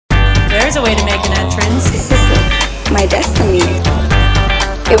there's a way to make an entrance. This is my destiny.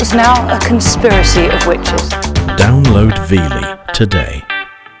 It was now a conspiracy of witches. Download Veely today.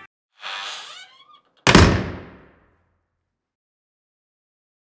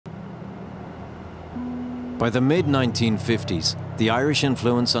 By the mid-1950s, the Irish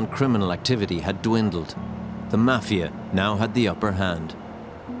influence on criminal activity had dwindled. The mafia now had the upper hand.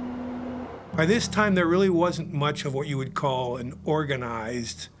 By this time, there really wasn't much of what you would call an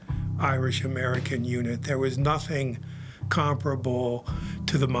organized Irish-American unit. There was nothing comparable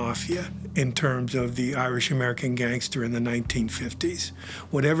to the mafia in terms of the Irish-American gangster in the 1950s.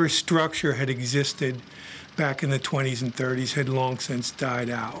 Whatever structure had existed back in the 20s and 30s had long since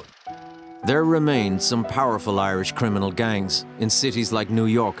died out. There remained some powerful Irish criminal gangs in cities like New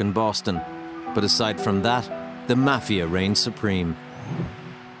York and Boston. But aside from that, the mafia reigned supreme.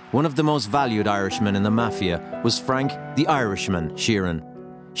 One of the most valued Irishmen in the mafia was Frank the Irishman Sheeran.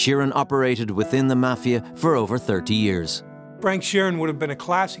 Sheeran operated within the mafia for over 30 years. Frank Sheeran would have been a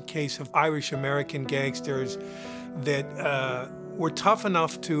classic case of Irish-American gangsters that were tough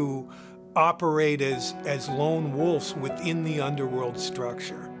enough to operate as lone wolves within the underworld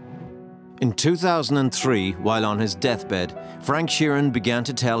structure. In 2003, while on his deathbed, Frank Sheeran began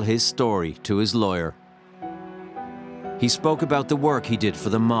to tell his story to his lawyer. He spoke about the work he did for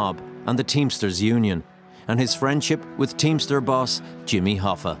the mob and the Teamsters Union, and his friendship with Teamster boss Jimmy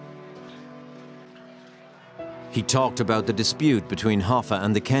Hoffa. He talked about the dispute between Hoffa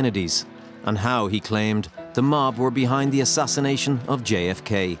and the Kennedys, and how he claimed the mob were behind the assassination of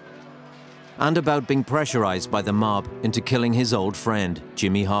JFK, and about being pressurized by the mob into killing his old friend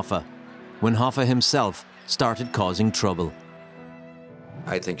Jimmy Hoffa, when Hoffa himself started causing trouble.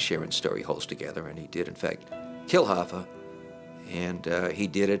 I think Sheeran's story holds together, and he did, in fact, kill Hoffa, and he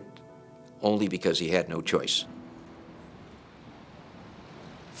did it only because he had no choice.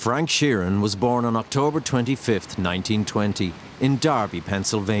 Frank Sheeran was born on October 25, 1920, in Derby,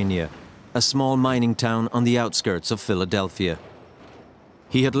 Pennsylvania, a small mining town on the outskirts of Philadelphia.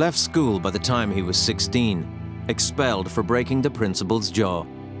 He had left school by the time he was 16, expelled for breaking the principal's jaw.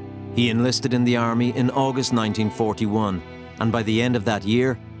 He enlisted in the army in August 1941, and by the end of that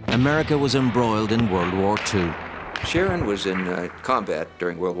year, America was embroiled in World War II. Sheeran was in combat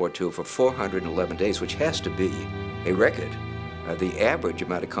during World War II for 411 days, which has to be a record. The average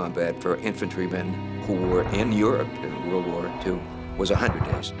amount of combat for infantrymen who were in Europe in World War II was 100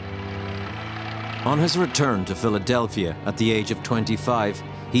 days. On his return to Philadelphia at the age of 25,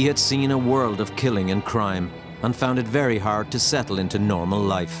 he had seen a world of killing and crime and found it very hard to settle into normal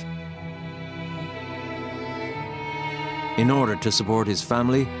life. In order to support his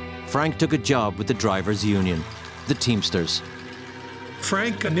family, Frank took a job with the drivers' union, the Teamsters.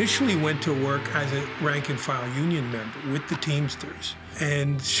 Frank initially went to work as a rank-and-file union member with the Teamsters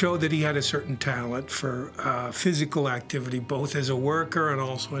and showed that he had a certain talent for physical activity, both as a worker and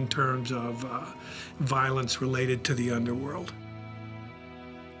also in terms of violence related to the underworld.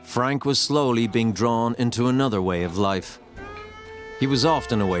 Frank was slowly being drawn into another way of life. He was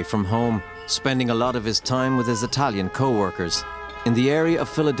often away from home, spending a lot of his time with his Italian co-workers in the area of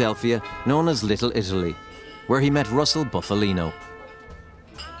Philadelphia known as Little Italy, where he met Russell Bufalino.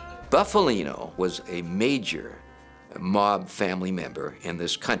 Bufalino was a major mob family member in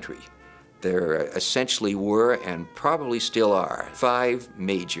this country. There essentially were, and probably still are, 5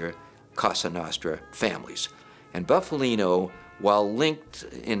 major Cosa Nostra families. And Bufalino, while linked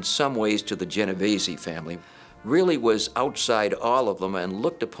in some ways to the Genovese family, really was outside all of them and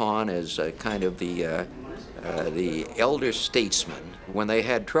looked upon as kind of the elder statesman when they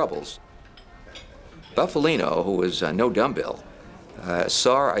had troubles. Bufalino, who was no dumbbell,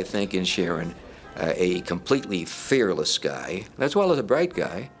 saw, I think, in Sheeran a completely fearless guy, as well as a bright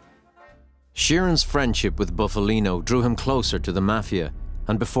guy. Sheeran's friendship with Bufalino drew him closer to the mafia,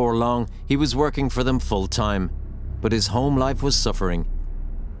 and before long he was working for them full-time, but his home life was suffering.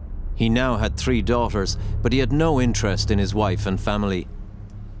 He now had 3 daughters, but he had no interest in his wife and family,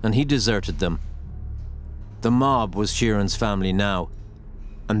 and he deserted them. The mob was Sheeran's family now,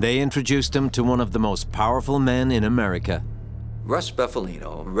 and they introduced him to one of the most powerful men in America. Russ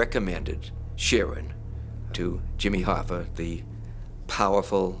Bufalino recommended Sheeran to Jimmy Hoffa, the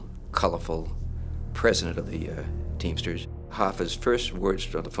powerful, colorful president of the Teamsters. Hoffa's first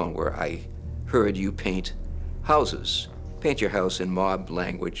words on the phone were, "I heard you paint houses." Paint your house in mob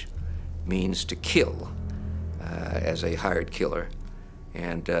language means to kill as a hired killer.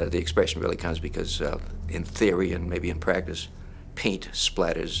 And the expression really comes because in theory and maybe in practice, paint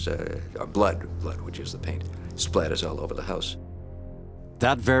splatters, or blood, which is the paint, splatters all over the house.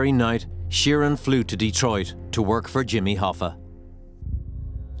 That very night, Sheeran flew to Detroit to work for Jimmy Hoffa.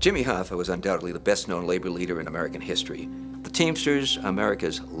 Jimmy Hoffa was undoubtedly the best-known labor leader in American history. The Teamsters,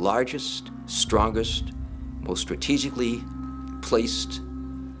 America's largest, strongest, most strategically placed,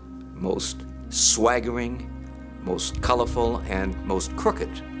 most swaggering, most colorful, and most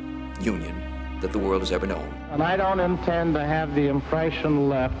crooked union that the world has ever known. And I don't intend to have the impression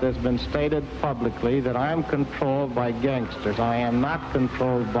left that's been stated publicly that I'm controlled by gangsters. I am not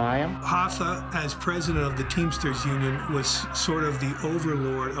controlled by them. Hoffa, as president of the Teamsters Union, was sort of the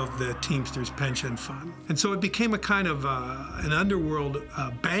overlord of the Teamsters Pension Fund. And so it became a kind of an underworld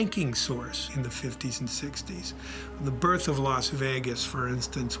banking source in the 50s and 60s. The birth of Las Vegas, for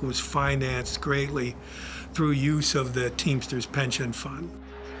instance, was financed greatly through use of the Teamsters Pension Fund.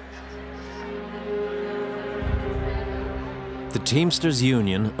 The Teamsters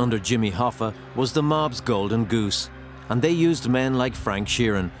Union under Jimmy Hoffa was the mob's golden goose, and they used men like Frank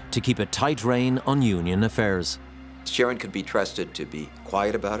Sheeran to keep a tight rein on union affairs. Sheeran could be trusted to be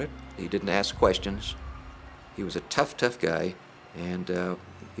quiet about it. He didn't ask questions. He was a tough, tough guy, and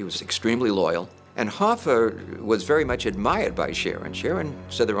he was extremely loyal. And Hoffa was very much admired by Sheeran. Sheeran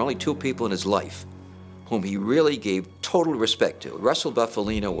said there were only two people in his life whom he really gave total respect to. Russell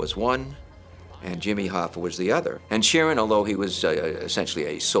Bufalino was one, and Jimmy Hoffa was the other. And Sheeran, although he was essentially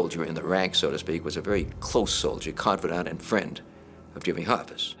a soldier in the ranks, so to speak, was a very close soldier, confidant and friend of Jimmy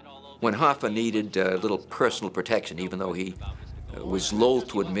Hoffa's. When Hoffa needed a little personal protection, even though he was loath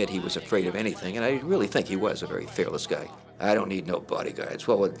to admit he was afraid of anything, and I really think he was a very fearless guy. I don't need no bodyguards.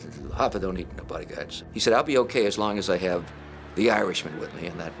 Well, Hoffa don't need no bodyguards. He said, I'll be okay as long as I have the Irishman with me,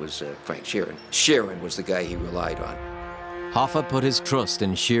 and that was Frank Sheeran. Sheeran was the guy he relied on. Hoffa put his trust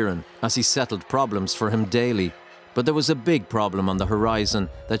in Sheeran as he settled problems for him daily, but there was a big problem on the horizon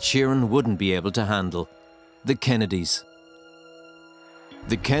that Sheeran wouldn't be able to handle: the Kennedys.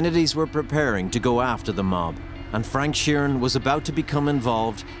 The Kennedys were preparing to go after the mob, and Frank Sheeran was about to become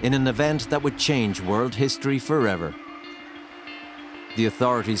involved in an event that would change world history forever. The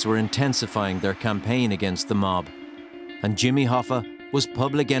authorities were intensifying their campaign against the mob, and Jimmy Hoffa was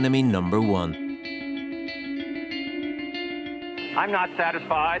public enemy number one. I'm not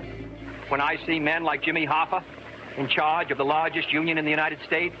satisfied when I see men like Jimmy Hoffa in charge of the largest union in the United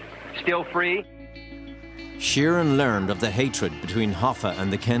States, still free. Sheeran learned of the hatred between Hoffa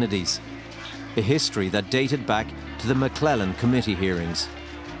and the Kennedys, a history that dated back to the McClellan Committee hearings.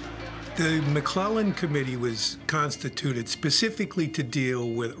 The McClellan Committee was constituted specifically to deal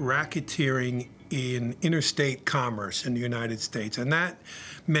with racketeering in interstate commerce in the United States, and that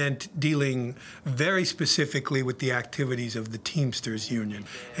meant dealing very specifically with the activities of the Teamsters Union.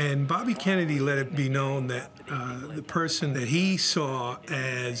 And Bobby Kennedy let it be known that the person that he saw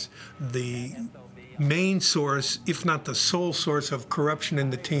as the main source, if not the sole source, of corruption in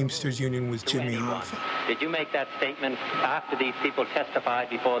the Teamsters Union was Jimmy Hoffa. Did you make that statement after these people testified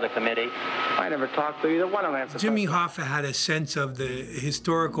before the committee? I never talked to either one of them. Jimmy Hoffa had a sense of the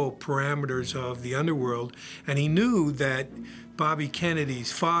historical parameters of the underworld, and he knew that Bobby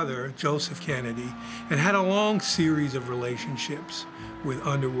Kennedy's father, Joseph Kennedy, had a long series of relationships with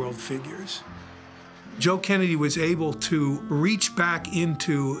underworld figures. Joe Kennedy was able to reach back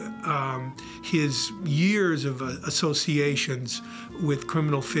into his years of associations with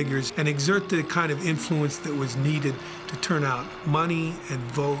criminal figures and exert the kind of influence that was needed to turn out money and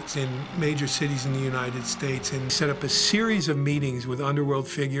votes in major cities in the United States, and set up a series of meetings with underworld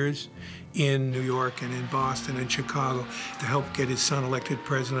figures in New York and in Boston and Chicago to help get his son elected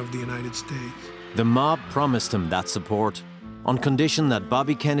president of the United States. The mob promised him that support, on condition that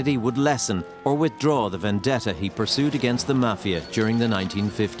Bobby Kennedy would lessen or withdraw the vendetta he pursued against the mafia during the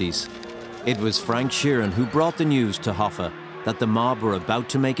 1950s. It was Frank Sheeran who brought the news to Hoffa that the mob were about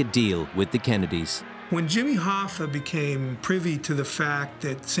to make a deal with the Kennedys. When Jimmy Hoffa became privy to the fact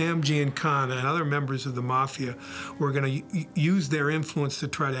that Sam Giancana and other members of the mafia were going to use their influence to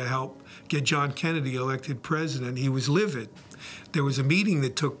try to help get John Kennedy elected president, he was livid. There was a meeting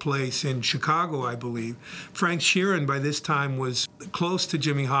that took place in Chicago, I believe. Frank Sheeran, by this time, was close to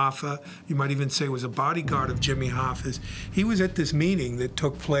Jimmy Hoffa. You might even say was a bodyguard of Jimmy Hoffa's. He was at this meeting that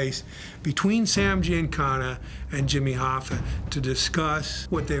took place between Sam Giancana and Jimmy Hoffa to discuss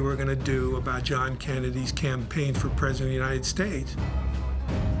what they were going to do about John Kennedy's campaign for president of the United States.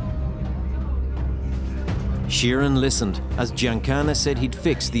 Sheeran listened as Giancana said he'd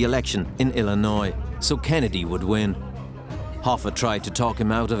fix the election in Illinois so Kennedy would win. Hoffa tried to talk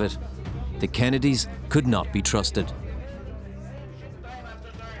him out of it. The Kennedys could not be trusted.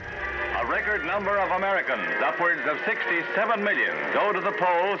 record number of Americans, upwards of 67 million, go to the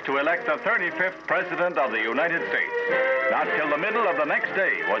polls to elect the 35th President of the United States. Not till the middle of the next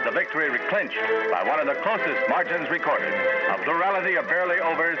day was the victory clinched by one of the closest margins recorded, a plurality of barely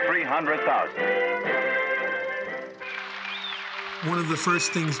over 300,000. One of the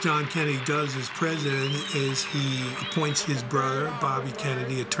first things John Kennedy does as president is he appoints his brother, Bobby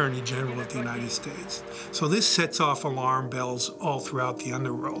Kennedy, Attorney General of the United States. So this sets off alarm bells all throughout the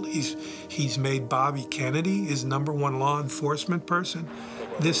underworld. He's made Bobby Kennedy his #1 law enforcement person.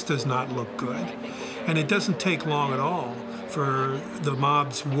 This does not look good. And it doesn't take long at all for the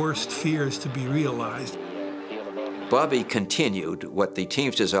mob's worst fears to be realized. Bobby continued what the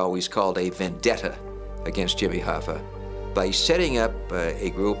Teamsters always called a vendetta against Jimmy Hoffa by setting up a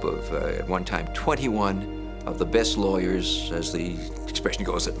group of, at one time, 21 of the best lawyers, as the expression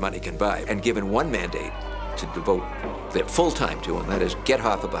goes, that money can buy, and given one mandate to devote their full time to, and that is get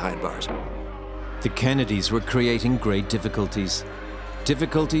Hoffa behind bars. The Kennedys were creating great difficulties.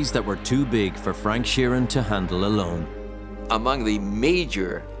 Difficulties that were too big for Frank Sheeran to handle alone. Among the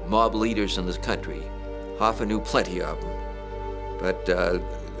major mob leaders in this country, Hoffa knew plenty of them, but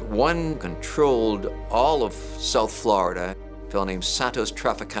one controlled all of South Florida, a fellow named Santos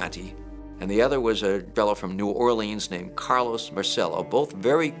Traficante, and the other was a fellow from New Orleans named Carlos Marcello, both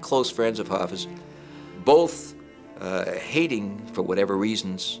very close friends of Hoffa's, both hating, for whatever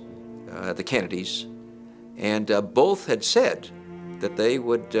reasons, the Kennedys, and both had said that they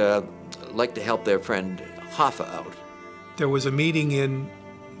would like to help their friend Hoffa out. There was a meeting in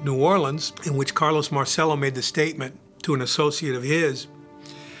New Orleans in which Carlos Marcello made the statement to an associate of his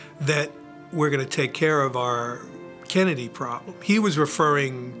that we're going to take care of our Kennedy problem. He was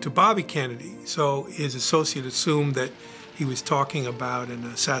referring to Bobby Kennedy, so his associate assumed that he was talking about an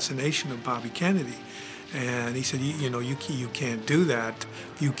assassination of Bobby Kennedy. And he said, you know, you can't do that.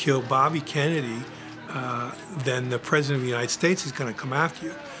 If you kill Bobby Kennedy, then the President of the United States is going to come after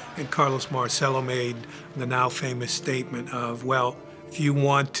you. And Carlos Marcello made the now famous statement of, well, if you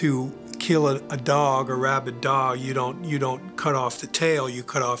want to kill a dog, a rabid dog, you don't cut off the tail, you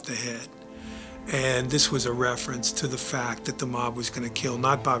cut off the head. And this was a reference to the fact that the mob was going to kill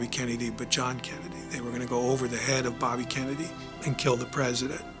not Bobby Kennedy, but John Kennedy. They were going to go over the head of Bobby Kennedy and kill the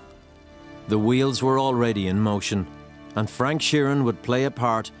president. The wheels were already in motion, and Frank Sheeran would play a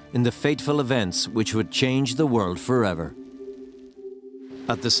part in the fateful events which would change the world forever.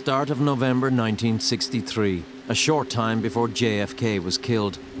 At the start of November 1963, a short time before JFK was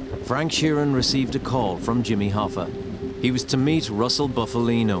killed, Frank Sheeran received a call from Jimmy Hoffa. He was to meet Russell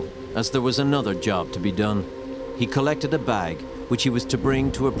Bufalino, as there was another job to be done. He collected a bag, which he was to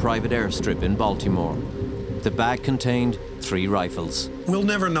bring to a private airstrip in Baltimore. The bag contained 3 rifles. We'll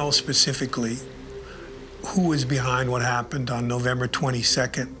never know specifically who was behind what happened on November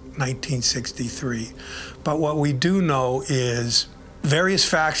 22nd, 1963. But what we do know is various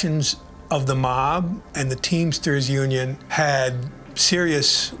factions of the mob and the Teamsters Union had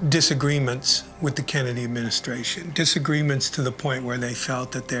serious disagreements with the Kennedy administration, disagreements to the point where they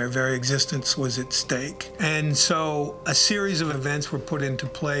felt that their very existence was at stake. And so a series of events were put into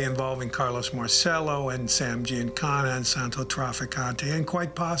play involving Carlos Marcello and Sam Giancana and Santo Traficante, and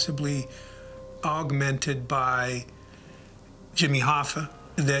quite possibly augmented by Jimmy Hoffa,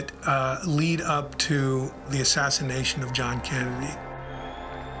 that lead up to the assassination of John Kennedy.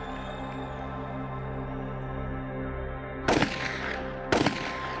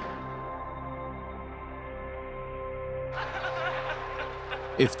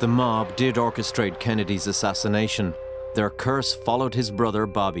 If the mob did orchestrate Kennedy's assassination, their curse followed his brother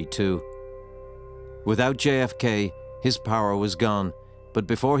Bobby too. Without JFK, his power was gone, but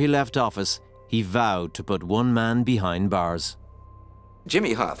before he left office, he vowed to put one man behind bars.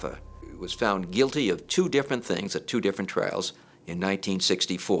 Jimmy Hoffa was found guilty of 2 different things at 2 different trials in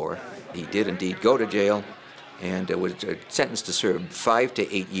 1964. He did indeed go to jail and was sentenced to serve 5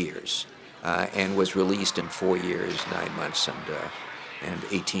 to 8 years and was released in 4 years, 9 months, and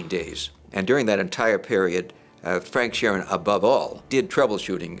 18 days. And during that entire period, Frank Sheeran, above all, did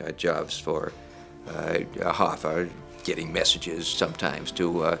troubleshooting jobs for Hoffa, getting messages sometimes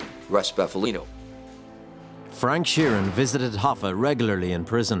to Russ Bufalino. Frank Sheeran visited Hoffa regularly in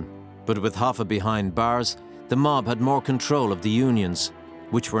prison, but with Hoffa behind bars, the mob had more control of the unions,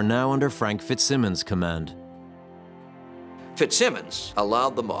 which were now under Frank Fitzsimmons' command. Fitzsimmons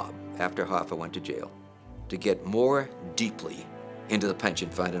allowed the mob, after Hoffa went to jail, to get more deeply into the pension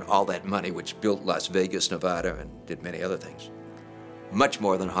fund and all that money which built Las Vegas, Nevada, and did many other things. Much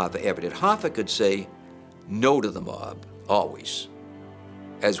more than Hoffa ever did. Hoffa could say no to the mob, always,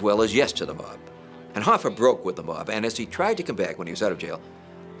 as well as yes to the mob. And Hoffa broke with the mob, and as he tried to come back when he was out of jail,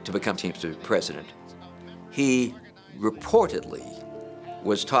 to become Teamster president, he reportedly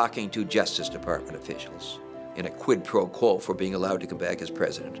was talking to Justice Department officials in a quid pro quo for being allowed to come back as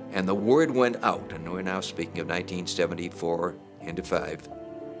president. And the word went out, and we're now speaking of 1974 into 5,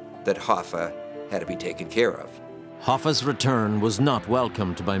 that Hoffa had to be taken care of. Hoffa's return was not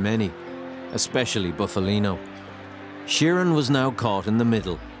welcomed by many, especially Bufalino. Sheeran was now caught in the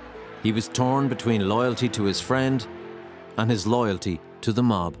middle. He was torn between loyalty to his friend and his loyalty to the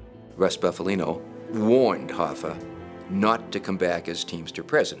mob. Russ Bufalino warned Hoffa not to come back as Teamster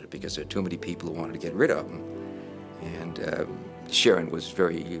president because there are too many people who wanted to get rid of him. And Sheeran was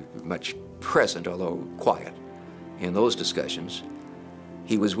very much present, although quiet, in those discussions.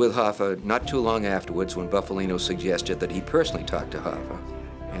 He was with Hoffa not too long afterwards when Bufalino suggested that he personally talk to Hoffa.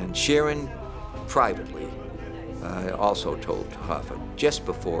 And Sheeran privately also told Hoffa just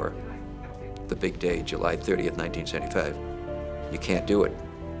before the big day, July 30th, 1975, "You can't do it,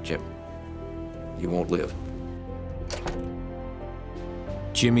 Jim. You won't live."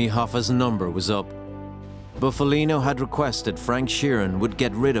 Jimmy Hoffa's number was up. Bufalino had requested Frank Sheeran would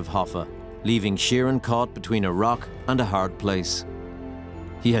get rid of Hoffa, leaving Sheeran caught between a rock and a hard place.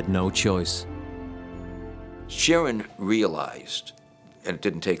 He had no choice. Sheeran realized, and it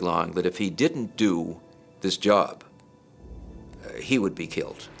didn't take long, that if he didn't do this job, he would be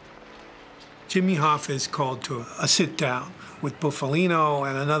killed. Jimmy Hoffa is called to a sit-down with Bufalino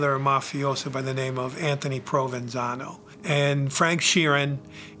and another mafioso by the name of Anthony Provenzano. And Frank Sheeran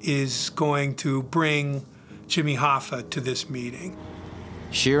is going to bring Jimmy Hoffa to this meeting.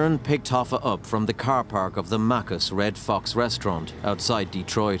 Sheeran picked Hoffa up from the car park of the Macus Red Fox restaurant outside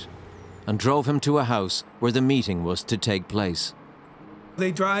Detroit and drove him to a house where the meeting was to take place.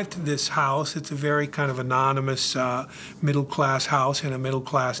 They drive to this house. It's a very kind of anonymous middle-class house in a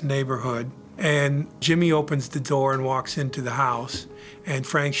middle-class neighborhood. And Jimmy opens the door and walks into the house, and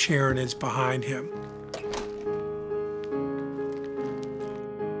Frank Sheeran is behind him.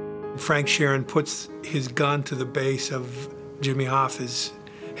 Frank Sheeran puts his gun to the base of Jimmy Hoffa's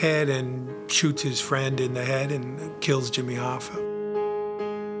head and shoots his friend in the head and kills Jimmy Hoffa.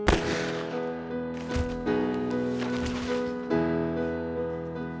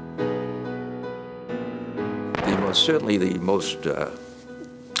 Certainly the most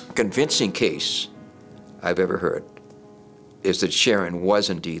convincing case I've ever heard is that Sheeran was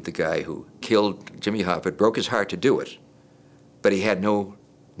indeed the guy who killed Jimmy Hoffa. It broke his heart to do it, but he had no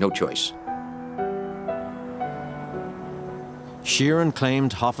choice. Sheeran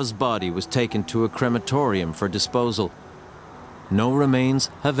claimed Hoffa's body was taken to a crematorium for disposal. No remains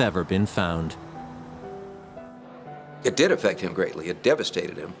have ever been found. It did affect him greatly. It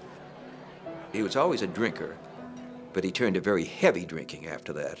devastated him. He was always a drinker, but he turned to very heavy drinking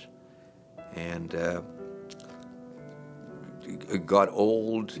after that, and got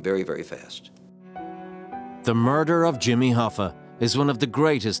old very, very fast. The murder of Jimmy Hoffa is one of the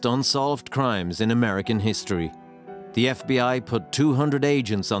greatest unsolved crimes in American history. The FBI put 200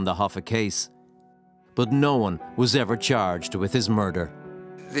 agents on the Hoffa case, but no one was ever charged with his murder.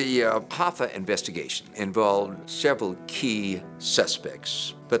 The Hoffa investigation involved several key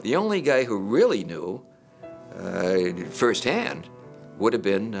suspects, but the only guy who really knew firsthand would have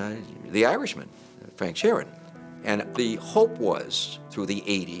been the Irishman, Frank Sheeran. And the hope was, through the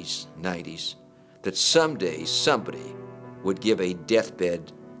 80s, 90s, that someday somebody would give a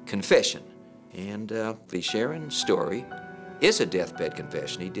deathbed confession. And the Sheeran story is a deathbed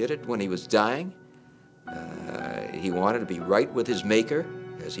confession. He did it when he was dying. He wanted to be right with his maker,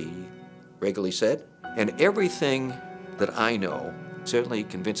 as he regularly said. And everything that I know certainly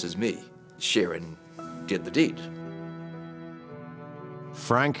convinces me Sheeran did the deed.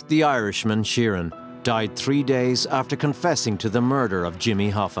 Frank the Irishman Sheeran died 3 days after confessing to the murder of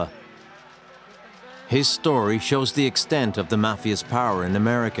Jimmy Hoffa. His story shows the extent of the mafia's power in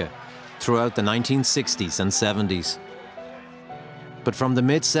America throughout the 1960s and 70s. But from the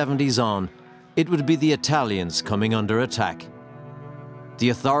mid-70s on, it would be the Italians coming under attack. The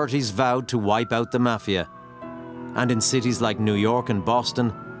authorities vowed to wipe out the mafia, and in cities like New York and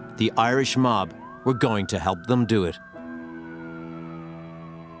Boston, the Irish mob were going to help them do it.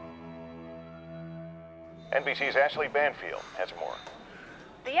 NBC's Ashley Banfield has more.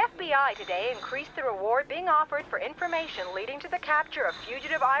 The FBI today increased the reward being offered for information leading to the capture of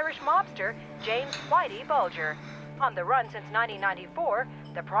fugitive Irish mobster James Whitey Bulger. On the run since 1994,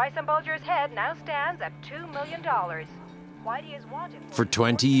 the price on Bulger's head now stands at $2 million. Whitey is wanted for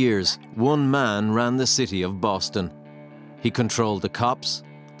 20 years, one man ran the city of Boston. He controlled the cops,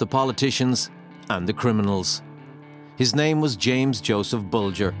 the politicians, and the criminals. His name was James Joseph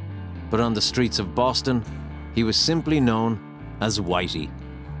Bulger, but on the streets of Boston, he was simply known as Whitey.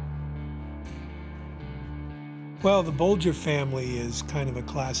 Well, the Bulger family is kind of a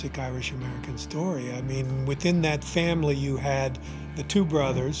classic Irish-American story. I mean, within that family you had the two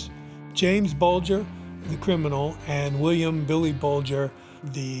brothers, James Bulger, the criminal, and William Billy Bulger,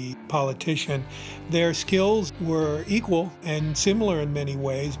 the politician. Their skills were equal and similar in many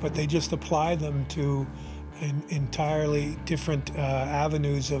ways, but they just applied them to entirely different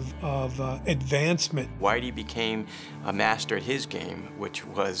avenues of advancement. Whitey became a master at his game, which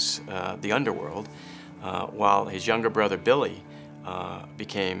was the underworld, while his younger brother Billy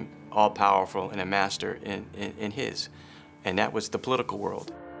became all-powerful and a master in his, and that was the political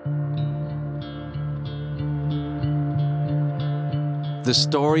world. The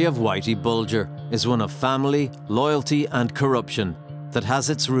story of Whitey Bulger is one of family, loyalty and corruption that has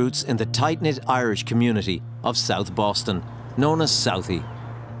its roots in the tight-knit Irish community of South Boston, known as Southie.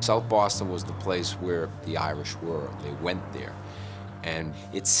 South Boston was the place where the Irish were. They went there. And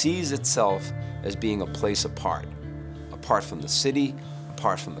it sees itself as being a place apart from the city,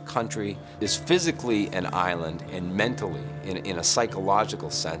 apart from the country. It's physically an island, and mentally, in a psychological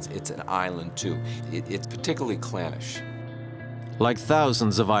sense, it's an island too. It's particularly clannish. Like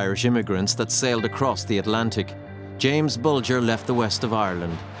thousands of Irish immigrants that sailed across the Atlantic, James Bulger left the west of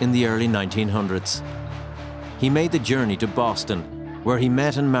Ireland in the early 1900s. He made the journey to Boston, where he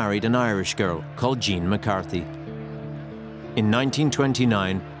met and married an Irish girl called Jean McCarthy. In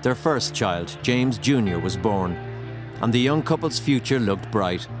 1929, their first child, James Jr., was born, and the young couple's future looked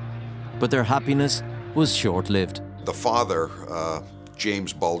bright. But their happiness was short-lived. The father,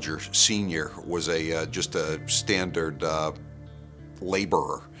 James Bulger Sr., was just a standard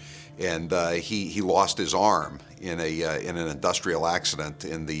laborer, and he lost his arm in an industrial accident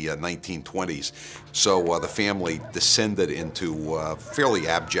in the 1920s. So the family descended into fairly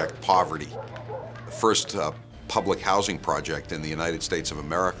abject poverty. The first public housing project in the United States of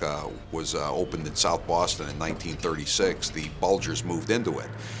America was opened in South Boston in 1936. The Bulgers moved into it,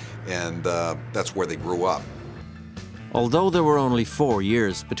 and that's where they grew up. Although there were only 4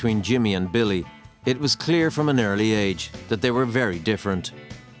 years between Jimmy and Billy, it was clear from an early age that they were very different.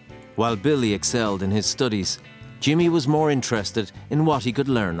 While Billy excelled in his studies, Jimmy was more interested in what he could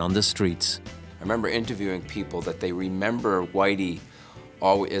learn on the streets. I remember interviewing people that they remember Whitey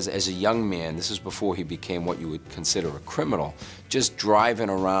always, as a young man, this is before he became what you would consider a criminal, just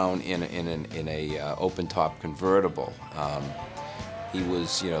driving around in a open-top convertible. He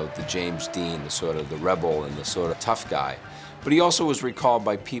was, you know, the James Dean, the sort of the rebel and the sort of tough guy. But he also was recalled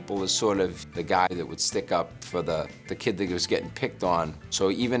by people as sort of the guy that would stick up for the kid that was getting picked on. So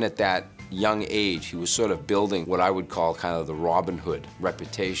even at that young age, he was sort of building what I would call kind of the Robin Hood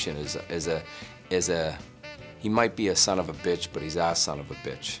reputation he might be a son of a bitch, but he's our son of a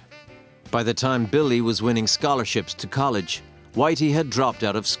bitch. By the time Billy was winning scholarships to college, Whitey had dropped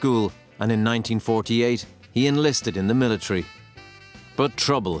out of school, and in 1948, he enlisted in the military. But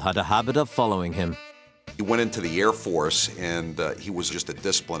trouble had a habit of following him. He went into the Air Force, and he was just a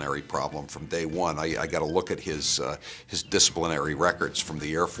disciplinary problem from day one. I got to look at his disciplinary records from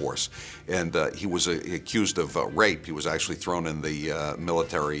the Air Force, and he was accused of rape. He was actually thrown in the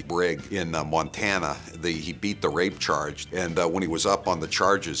military brig in Montana. He beat the rape charge, and when he was up on the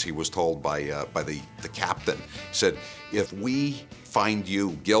charges, he was told by the captain, said, "If we find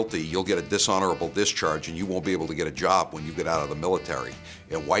you guilty, you'll get a dishonorable discharge and you won't be able to get a job when you get out of the military."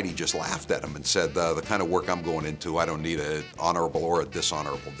 And Whitey just laughed at him and said, the kind of work I'm going into, I don't need an honorable or a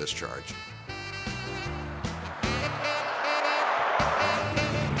dishonorable discharge.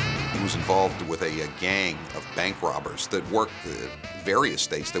 He was involved with a gang of bank robbers that worked various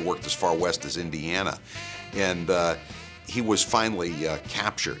states. They worked as far west as Indiana. And he was finally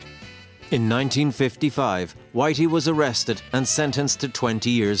captured. In 1955, Whitey was arrested and sentenced to 20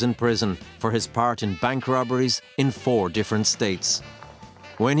 years in prison for his part in bank robberies in 4 different states.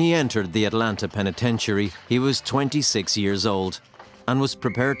 When he entered the Atlanta penitentiary, he was 26 years old and was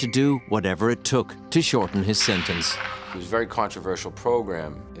prepared to do whatever it took to shorten his sentence. It was a very controversial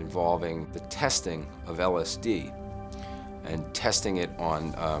program involving the testing of LSD and testing it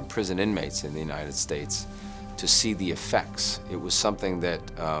on prison inmates in the United States to see the effects. It was something that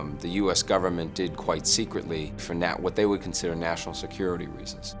the U.S. government did quite secretly for what they would consider national security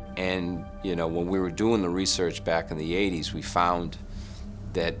reasons. And, you know, when we were doing the research back in the 80s, we found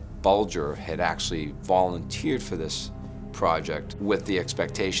that Bulger had actually volunteered for this project with the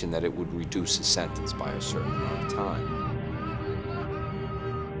expectation that it would reduce his sentence by a certain amount of time.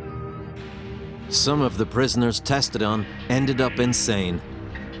 Some of the prisoners tested on ended up insane.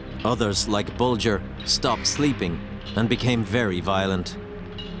 Others, like Bulger, stopped sleeping and became very violent.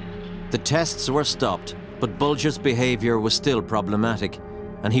 The tests were stopped, but Bulger's behavior was still problematic,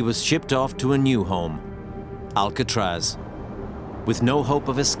 and he was shipped off to a new home. Alcatraz. With no hope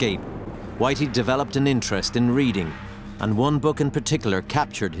of escape, Whitey developed an interest in reading, and one book in particular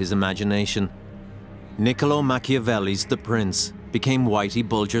captured his imagination. Niccolo Machiavelli's The Prince became Whitey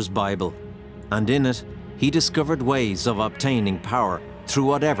Bulger's Bible, and in it, he discovered ways of obtaining power through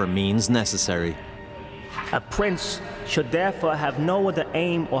whatever means necessary. A prince should therefore have no other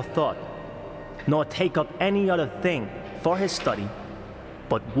aim or thought, nor take up any other thing for his study,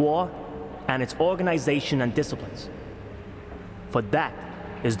 but war and its organization and disciplines. For that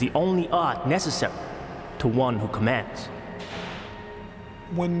is the only art necessary to one who commands.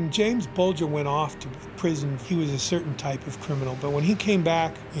 When James Bulger went off to prison, he was a certain type of criminal, but when he came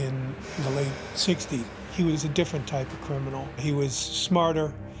back in the late 60s, he was a different type of criminal. He was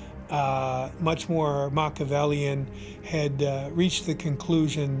smarter, much more Machiavellian, had reached the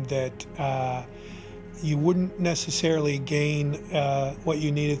conclusion that you wouldn't necessarily gain what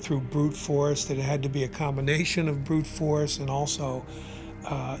you needed through brute force, that it had to be a combination of brute force and also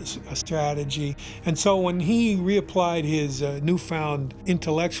a strategy. And so when he reapplied his newfound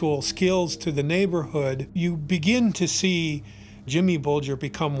intellectual skills to the neighborhood, you begin to see Jimmy Bulger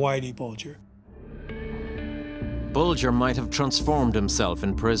become Whitey Bulger. Bulger might have transformed himself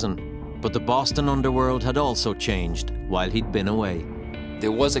in prison, but the Boston underworld had also changed while he'd been away.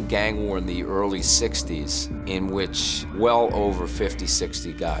 There was a gang war in the early 60s in which well over 50,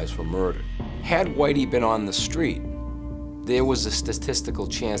 60 guys were murdered. Had Whitey been on the street, there was a statistical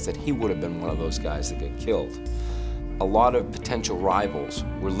chance that he would have been one of those guys that got killed. A lot of potential rivals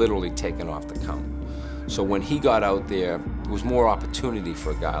were literally taken off the count. So when he got out there, there was more opportunity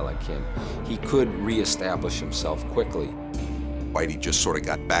for a guy like him. He could reestablish himself quickly. Whitey just sort of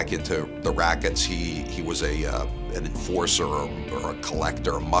got back into the rackets. He was an enforcer or a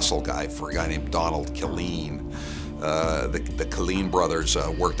collector, a muscle guy for a guy named Donald Killeen. The Killeen brothers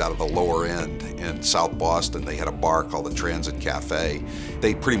worked out of the lower end in South Boston. They had a bar called the Transit Cafe.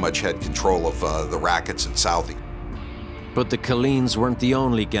 They pretty much had control of the rackets in Southie. But the Killeens weren't the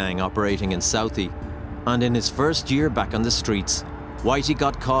only gang operating in Southie. And in his first year back on the streets, Whitey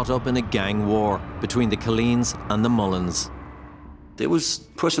got caught up in a gang war between the Killeens and the Mullins. There was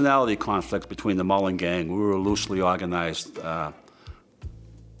personality conflict between the Mullen gang. We were a loosely organized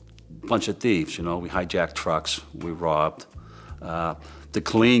bunch of thieves, you know. We hijacked trucks, we robbed. The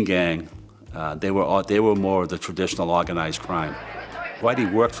Killeen gang, they were more of the traditional organized crime.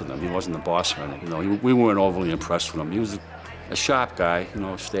 Whitey worked for them. He wasn't the boss or anything. You know, we weren't overly impressed with him. He was a sharp guy, you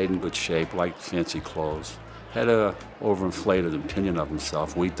know, stayed in good shape, liked fancy clothes, had a overinflated opinion of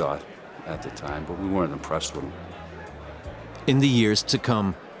himself, we thought at the time, but we weren't impressed with him. In the years to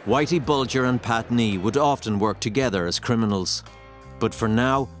come, Whitey Bulger and Pat Nee would often work together as criminals. But for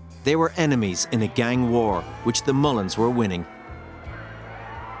now, they were enemies in a gang war, which the Mullins were winning.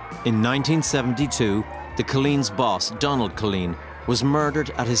 In 1972, the Killeens' boss, Donald Killeen, was murdered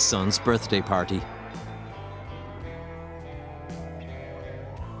at his son's birthday party.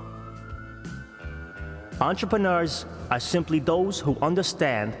 Entrepreneurs are simply those who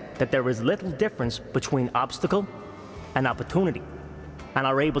understand that there is little difference between obstacle and opportunity, and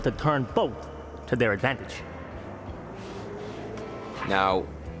are able to turn both to their advantage. Now,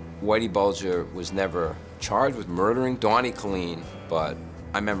 Whitey Bulger was never charged with murdering Donnie Killeen, but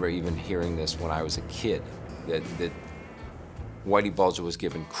I remember even hearing this when I was a kid, that Whitey Bulger was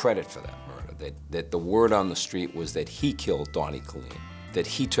given credit for that murder, that the word on the street was that he killed Donnie Killeen, that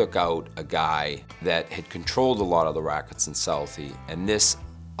he took out a guy that had controlled a lot of the rackets in Southie, and this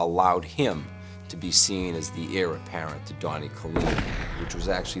allowed him to be seen as the heir apparent to Donnie Killeen, which was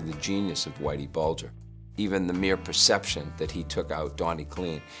actually the genius of Whitey Bulger. Even the mere perception that he took out Donnie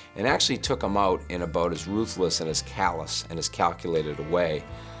Killeen, and actually took him out in about as ruthless and as callous and as calculated a way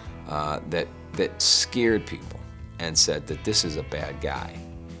that scared people and said that this is a bad guy.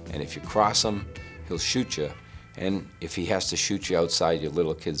 And if you cross him, he'll shoot you. And if he has to shoot you outside your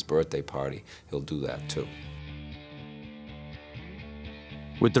little kid's birthday party, he'll do that too.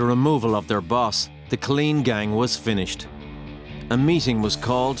 With the removal of their boss, the Killeen gang was finished. A meeting was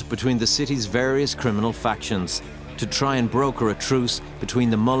called between the city's various criminal factions to try and broker a truce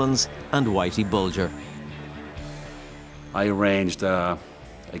between the Mullins and Whitey Bulger. I arranged a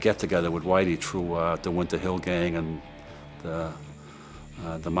get-together with Whitey through the Winter Hill gang and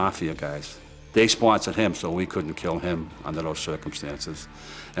the mafia guys. They sponsored him, so we couldn't kill him under those circumstances.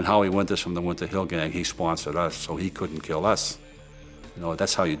 And Howie Winters from the Winter Hill gang, he sponsored us, so he couldn't kill us. You know,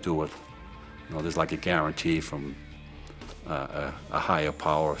 that's how you do it. You know, there's like a guarantee from a higher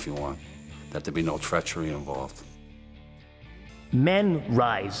power, if you want, that there be no treachery involved. Men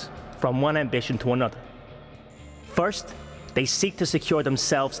rise from one ambition to another. First, they seek to secure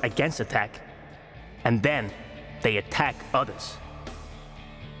themselves against attack. and then they attack others.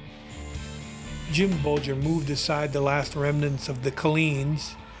 Jim Bulger moved aside the last remnants of the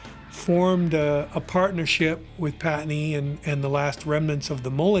Colleens, formed a partnership with Patney and the last remnants of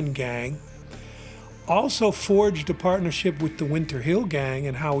the Mullen Gang, also forged a partnership with the Winter Hill Gang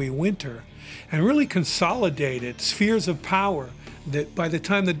and Howie Winter, and really consolidated spheres of power that by the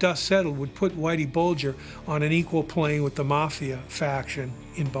time the dust settled would put Whitey Bulger on an equal plane with the mafia faction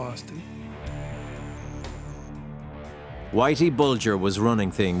in Boston. Whitey Bulger was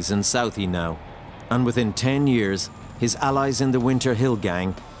running things in Southie now, and within 10 years, his allies in the Winter Hill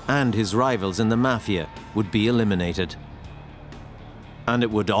Gang and his rivals in the mafia would be eliminated. And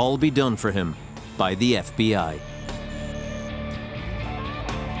it would all be done for him by the FBI.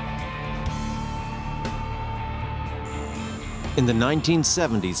 In the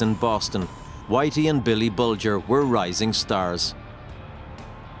 1970s in Boston, Whitey and Billy Bulger were rising stars.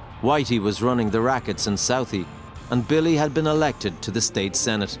 Whitey was running the rackets in Southie, and Billy had been elected to the state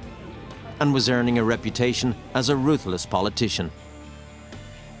senate and was earning a reputation as a ruthless politician.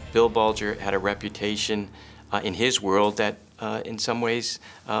 Bill Bulger had a reputation in his world that in some ways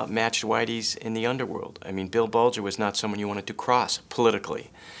matched Whitey's in the underworld. I mean, Bill Bulger was not someone you wanted to cross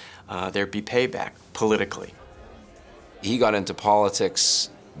politically. There'd be payback politically. He got into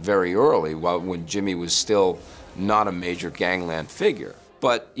politics very early, when Jimmy was still not a major gangland figure.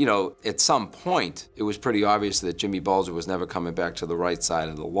 But, you know, at some point, it was pretty obvious that Jimmy Bulger was never coming back to the right side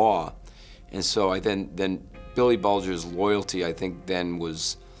of the law. And so then Billy Bulger's loyalty, I think, then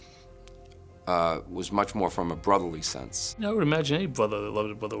was much more from a brotherly sense. I would imagine any brother that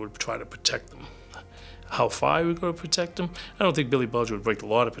loved a brother would try to protect them. How far he would go to protect him? I don't think Billy Bulger would break the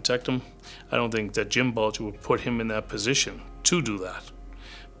law to protect him. I don't think that Jim Bulger would put him in that position to do that.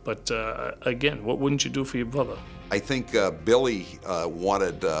 But again, what wouldn't you do for your brother? I think Billy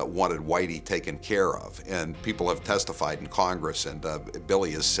wanted Whitey taken care of, and people have testified in Congress, and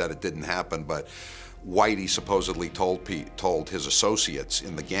Billy has said it didn't happen, but Whitey supposedly told his associates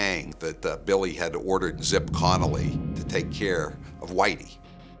in the gang that Billy had ordered Zip Connolly to take care of Whitey.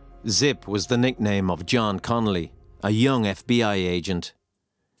 Zip was the nickname of John Connolly, a young FBI agent.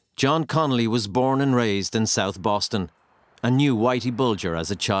 John Connolly was born and raised in South Boston and knew Whitey Bulger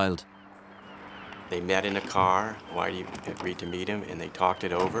as a child. They met in a car. Whitey agreed to meet him, and they talked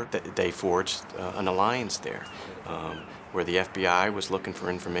it over. They forged an alliance there, where the FBI was looking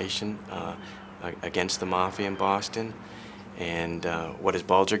for information against the mafia in Boston. And what does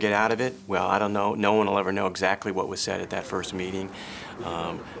Bulger get out of it? Well, I don't know. No one will ever know exactly what was said at that first meeting.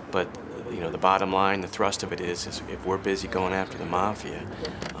 But you know, the bottom line, the thrust of it is if we're busy going after the mafia,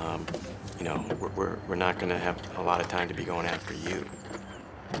 you know, we're not going to have a lot of time to be going after you.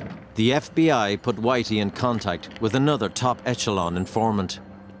 The FBI put Whitey in contact with another top echelon informant,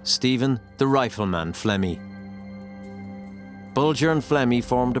 Stephen the Rifleman Flemmy. Bulger and Flemmy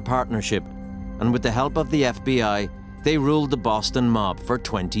formed a partnership, and with the help of the FBI, they ruled the Boston mob for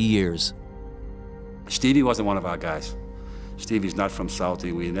 20 years. Stevie wasn't one of our guys. Stevie's not from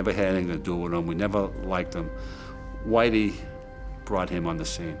Southie. We never had anything to do with him. We never liked him. Whitey brought him on the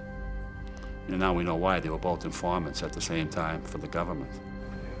scene. And now we know why. They were both informants at the same time for the government.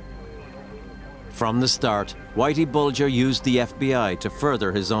 From the start, Whitey Bulger used the FBI to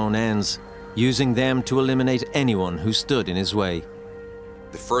further his own ends, using them to eliminate anyone who stood in his way.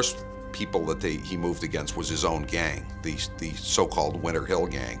 The first people that he moved against was his own gang, the so-called Winter Hill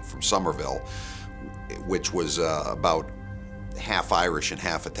Gang from Somerville, which was about half Irish and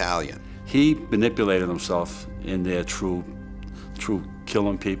half Italian. He manipulated himself in there through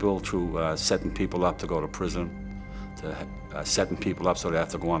killing people, through setting people up to go to prison, to setting people up so they have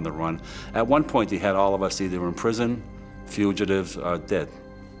to go on the run. At one point, he had all of us either in prison, fugitives, or dead.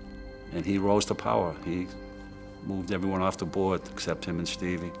 And he rose to power. He moved everyone off the board except him and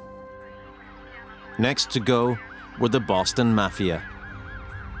Stevie. Next to go were the Boston Mafia.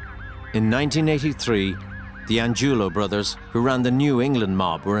 In 1983, the Angiulo brothers, who ran the New England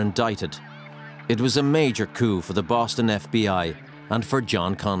mob, were indicted. It was a major coup for the Boston FBI and for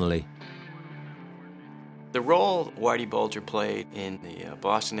John Connolly. The role Whitey Bulger played in the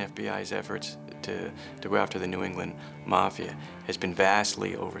Boston FBI's efforts to go after the New England Mafia has been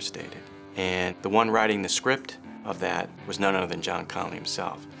vastly overstated. And the one writing the script of that was none other than John Connolly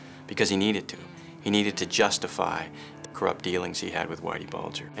himself, because he needed to. He needed to justify the corrupt dealings he had with Whitey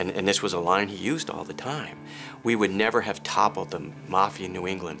Bulger. And this was a line he used all the time. We would never have toppled the Mafia in New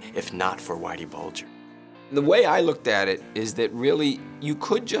England if not for Whitey Bulger. The way I looked at it is that really you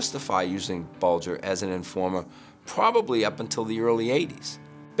could justify using Bulger as an informer probably up until the early 80s.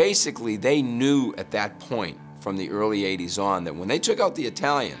 Basically, they knew at that point from the early 80s on that when they took out the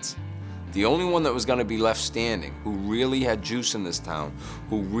Italians The only one that was going to be left standing, who really had juice in this town,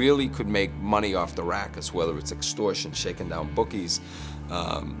 who really could make money off the rackets, whether it's extortion, shaking down bookies,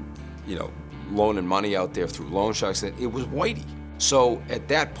 you know, loaning money out there through loan sharks, it was Whitey. So at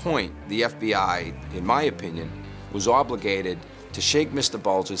that point, the FBI, in my opinion, was obligated to shake Mr.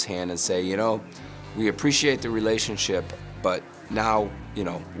 Bulger's hand and say, you know, we appreciate the relationship, but now, you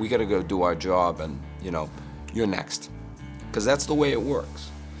know, we got to go do our job, and, you know, you're next. Because that's the way it works.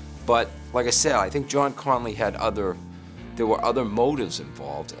 But like I said, I think John Conley had there were other motives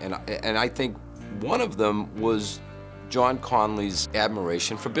involved, and I think one of them was John Conley's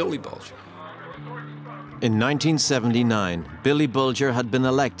admiration for Billy Bulger. In 1979, Billy Bulger had been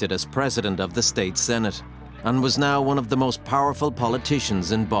elected as president of the state senate and was now one of the most powerful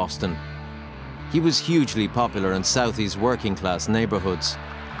politicians in Boston. He was hugely popular in Southie's working-class neighborhoods.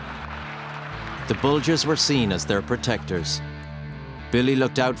 The Bulgers were seen as their protectors. Billy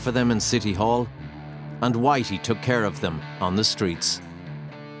looked out for them in City Hall, and Whitey took care of them on the streets.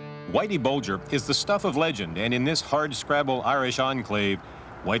 Whitey Bulger is the stuff of legend, and in this hard-scrabble Irish enclave,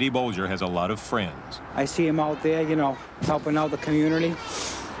 Whitey Bulger has a lot of friends. I see him out there, you know, helping out the community,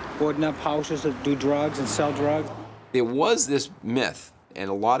 boarding up houses that do drugs and sell drugs. There was this myth,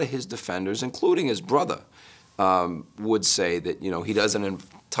 and a lot of his defenders, including his brother, would say that, you know, he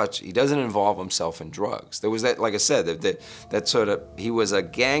doesn't involve himself in drugs. There was that, like I said, that sort of, he was a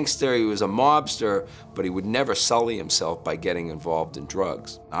gangster, he was a mobster, but he would never sully himself by getting involved in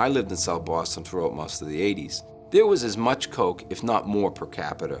drugs. I lived in South Boston throughout most of the 80s. There was as much coke, if not more per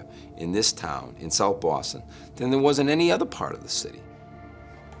capita, in this town, in South Boston, than there was in any other part of the city.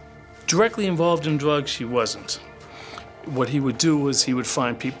 Directly involved in drugs, he wasn't. What he would do was he would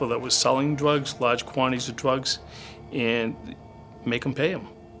find people that were selling drugs, large quantities of drugs, and make them pay him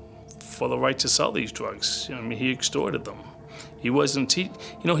for the right to sell these drugs. I mean, he extorted them. He wasn't, you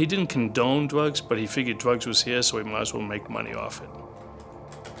know, he didn't condone drugs, but he figured drugs was here, so he might as well make money off it.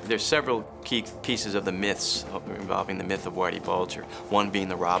 There's several key pieces of the myths involving the myth of Whitey Bulger, one being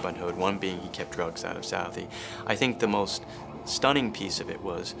the Robin Hood, one being he kept drugs out of Southie. I think the most stunning piece of it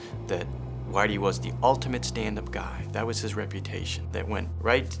was that Whitey was the ultimate stand-up guy. That was his reputation. That went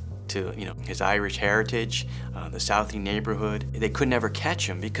right to, you know, his Irish heritage, the Southie neighborhood. They could never catch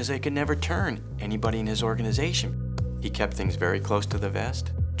him because they could never turn anybody in his organization. He kept things very close to the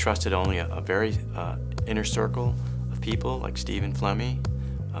vest, trusted only a very inner circle of people like Stephen Flemmi,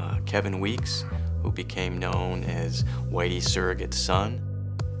 Kevin Weeks, who became known as Whitey's surrogate son.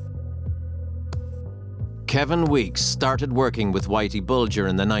 Kevin Weeks started working with Whitey Bulger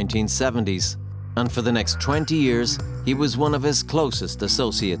in the 1970s, and for the next 20 years, he was one of his closest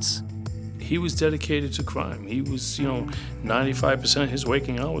associates. He was dedicated to crime. He was, you know, 95% of his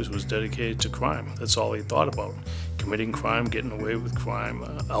waking hours was dedicated to crime. That's all he thought about. Committing crime, getting away with crime,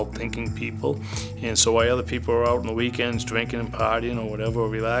 outthinking people. And so while other people are out on the weekends drinking and partying or whatever, or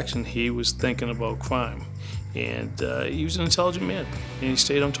relaxing, he was thinking about crime. And he was an intelligent man, and he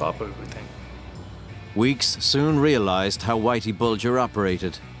stayed on top of everything. Weeks soon realized how Whitey Bulger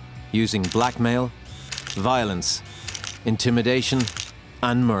operated, using blackmail, violence, intimidation,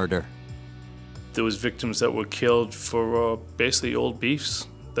 and murder. There was victims that were killed for basically old beefs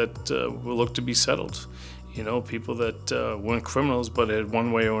that were looked to be settled. You know, people that weren't criminals but had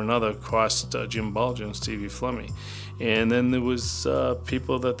one way or another crossed Jim Bulger and Stevie Flemmi. And then there was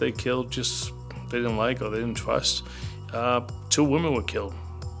people that they killed just they didn't like or they didn't trust. 2 women were killed,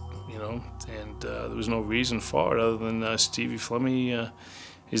 you know, and there was no reason for it other than Stevie Flemmi,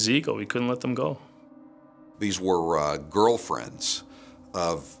 his ego. He couldn't let them go. These were girlfriends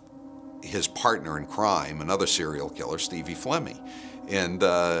of his partner in crime, another serial killer, Stevie Flemmi. And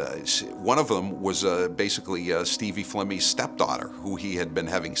one of them was basically Stevie Flemmi's stepdaughter, who he had been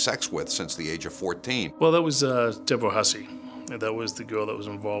having sex with since the age of 14. Well, that was Deborah Hussey. That was the girl that was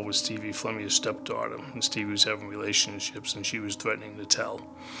involved with Stevie Flemmi's stepdaughter. And Stevie was having relationships, and she was threatening to tell.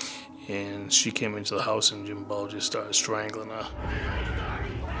 And she came into the house, and Jim Bulger started strangling her.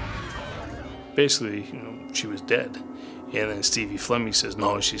 Basically, you know, she was dead. And then Stevie Flemmi says,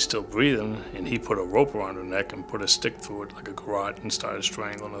 no, she's still breathing, and he put a rope around her neck and put a stick through it like a garrote and started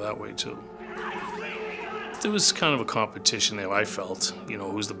strangling her that way too. There was kind of a competition there, I felt, you know,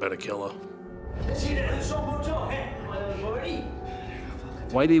 who's the better killer.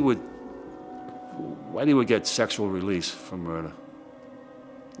 Whitey would get sexual release from murder.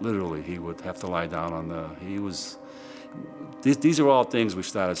 Literally, he would have to lie down on these are all things we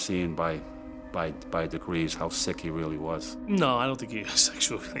started seeing by degrees, how sick he really was. No, I don't think he got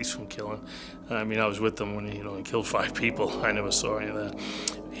sexual release from killing. I mean, I was with him when he killed 5 people. I never saw any of that.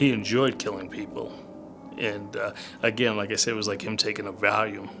 He enjoyed killing people. And again, like I said, it was like him taking a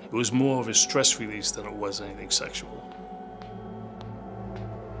Valium. It was more of a stress release than it was anything sexual.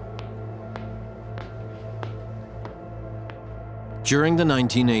 During the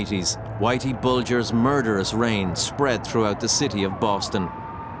 1980s, Whitey Bulger's murderous reign spread throughout the city of Boston,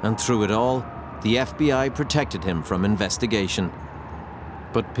 and through it all, the FBI protected him from investigation.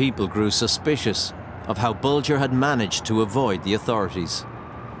 But people grew suspicious of how Bulger had managed to avoid the authorities.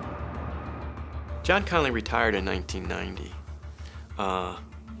 John Connolly retired in 1990,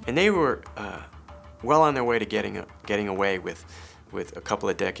 and they were well on their way to getting away with a couple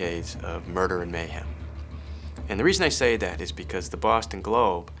of decades of murder and mayhem. And the reason I say that is because the Boston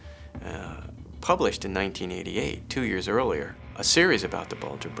Globe published in 1988, 2 years earlier, a series about the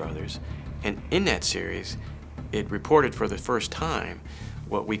Bulger brothers. And in that series, it reported for the first time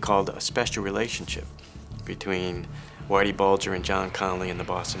what we called a special relationship between Whitey Bulger and John Connolly and the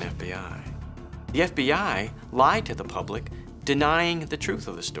Boston FBI. The FBI lied to the public, denying the truth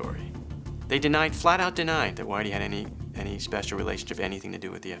of the story. They flat out denied that Whitey had any special relationship, anything to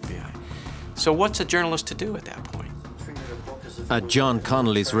do with the FBI. So what's a journalist to do at that point? At John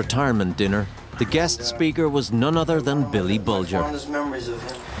Connolly's retirement dinner, the guest speaker was none other than Billy Bulger. Fondest memories of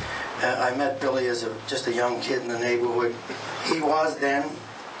him. I met Billy as just a young kid in the neighborhood. He was then,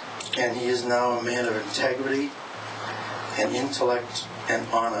 and he is now, a man of integrity and intellect and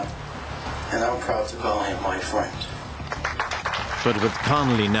honor. And I'm proud to call him my friend. But with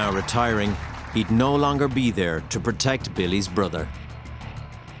Connolly now retiring, he'd no longer be there to protect Billy's brother.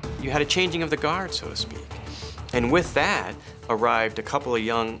 You had a changing of the guard, so to speak. And with that arrived a couple of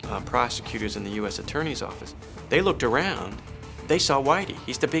young prosecutors in the U.S. Attorney's Office. They looked around. They saw Whitey.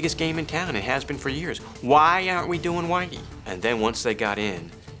 He's the biggest game in town and has been for years. Why aren't we doing Whitey? And then once they got in,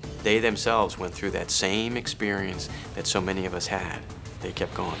 they themselves went through that same experience that so many of us had. They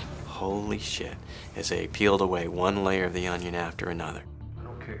kept going, holy shit, as they peeled away one layer of the onion after another.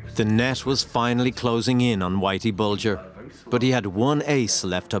 The net was finally closing in on Whitey Bulger, but he had one ace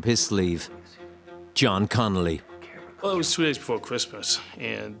left up his sleeve: John Connolly. Well, it was 2 days before Christmas,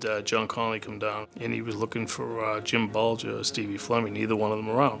 and John Connolly come down, and he was looking for Jim Bulger or Stevie Fleming, neither one of them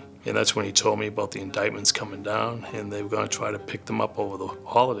around. And that's when he told me about the indictments coming down, and they were going to try to pick them up over the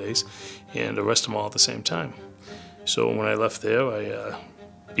holidays and arrest them all at the same time. So when I left there, I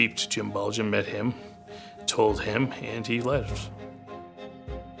beeped Jim Bulger, met him, told him, and he left.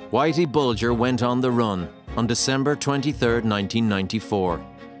 Whitey Bulger went on the run on December 23, 1994,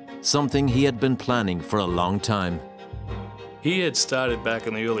 something he had been planning for a long time. He had started back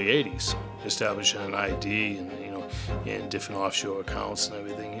in the early 80s, establishing an ID and different offshore accounts and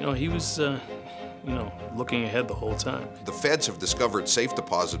everything. He was looking ahead the whole time. The feds have discovered safe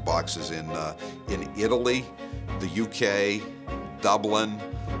deposit boxes in Italy, the UK, Dublin,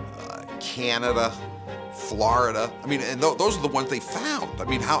 Canada, Florida. I mean, and those are the ones they found. I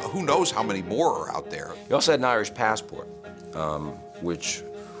mean, who knows how many more are out there? He also had an Irish passport, which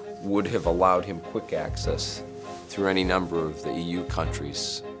would have allowed him quick access through any number of the EU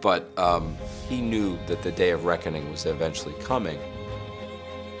countries. But he knew that the day of reckoning was eventually coming.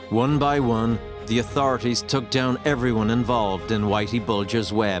 One by one, the authorities took down everyone involved in Whitey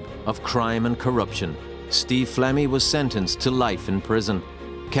Bulger's web of crime and corruption. Steve Fleming was sentenced to life in prison.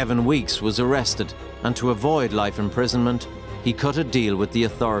 Kevin Weeks was arrested, and to avoid life imprisonment, he cut a deal with the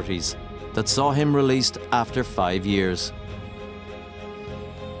authorities that saw him released after 5 years.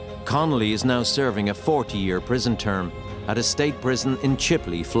 Connolly is now serving a 40-year prison term at a state prison in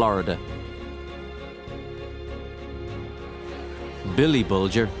Chipley, Florida. Billy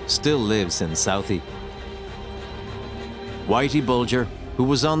Bulger still lives in Southie. Whitey Bulger, who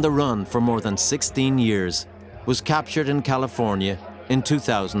was on the run for more than 16 years, was captured in California in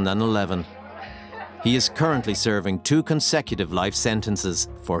 2011. He is currently serving 2 consecutive life sentences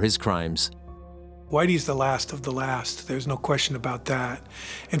for his crimes. Whitey's the last of the last. There's no question about that.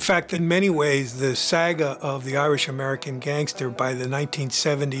 In fact, in many ways, the saga of the Irish-American gangster by the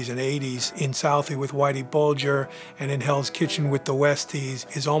 1970s and 80s in Southie with Whitey Bulger and in Hell's Kitchen with the Westies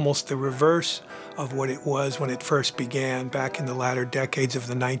is almost the reverse of what it was when it first began back in the latter decades of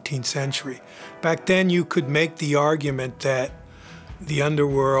the 19th century. Back then, you could make the argument that the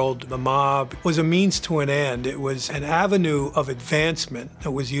underworld, the mob, was a means to an end. It was an avenue of advancement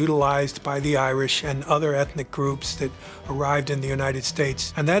that was utilized by the Irish and other ethnic groups that arrived in the United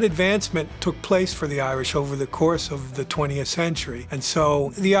States. And that advancement took place for the Irish over the course of the 20th century. And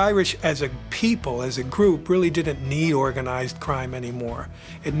so the Irish as a people, as a group, really didn't need organized crime anymore.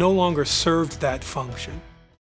 It no longer served that function.